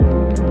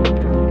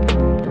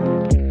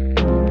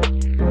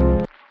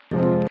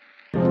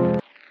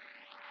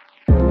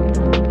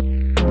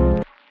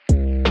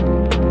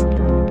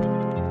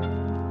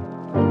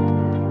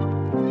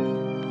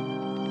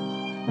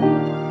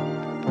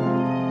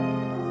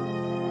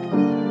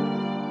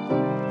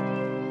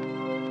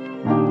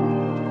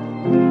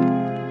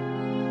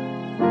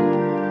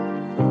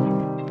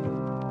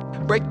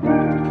break,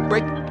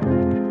 break,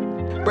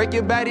 break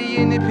your body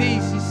into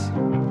pieces.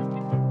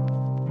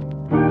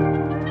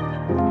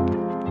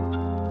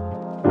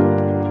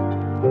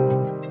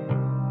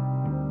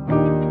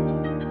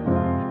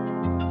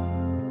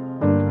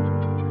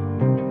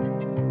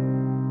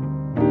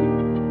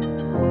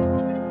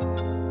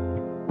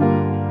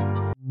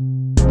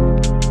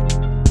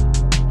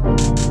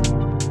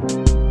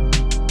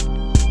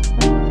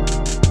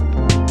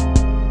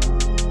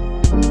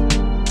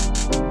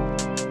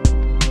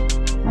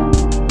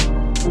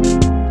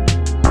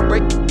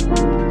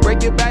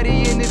 Break your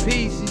body into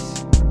pieces.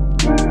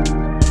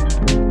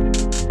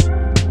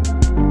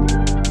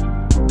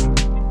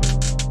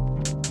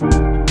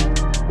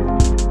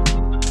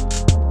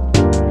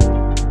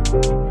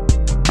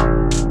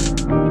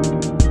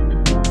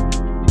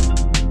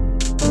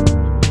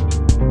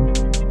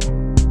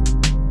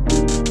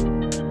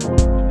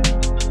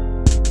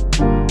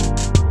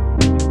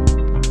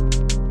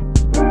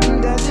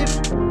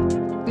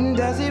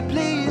 Does it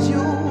please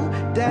you?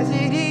 Does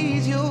it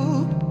ease you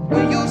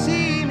when you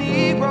see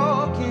me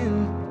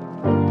broken?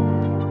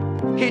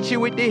 Hit you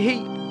with the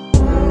heat.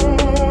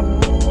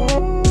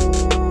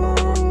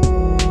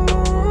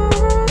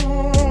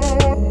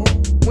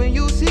 When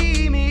you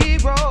see me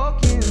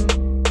broken,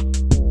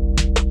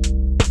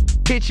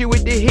 hit you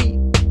with the heat.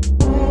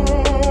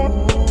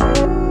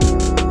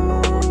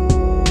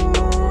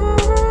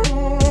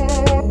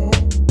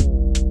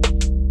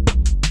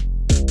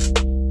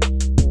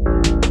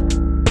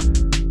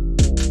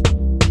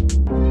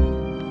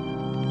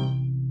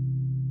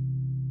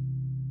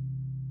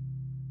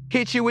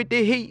 Hit you with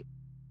the heat.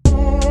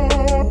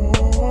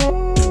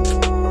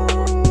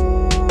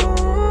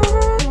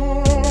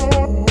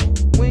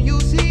 When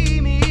you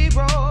see me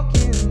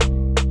broken,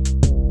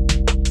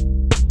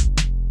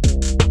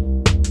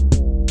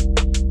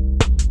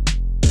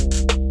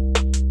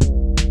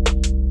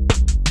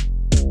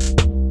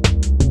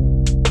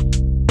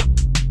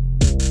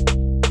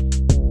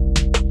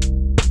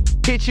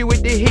 hit you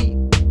with the heat.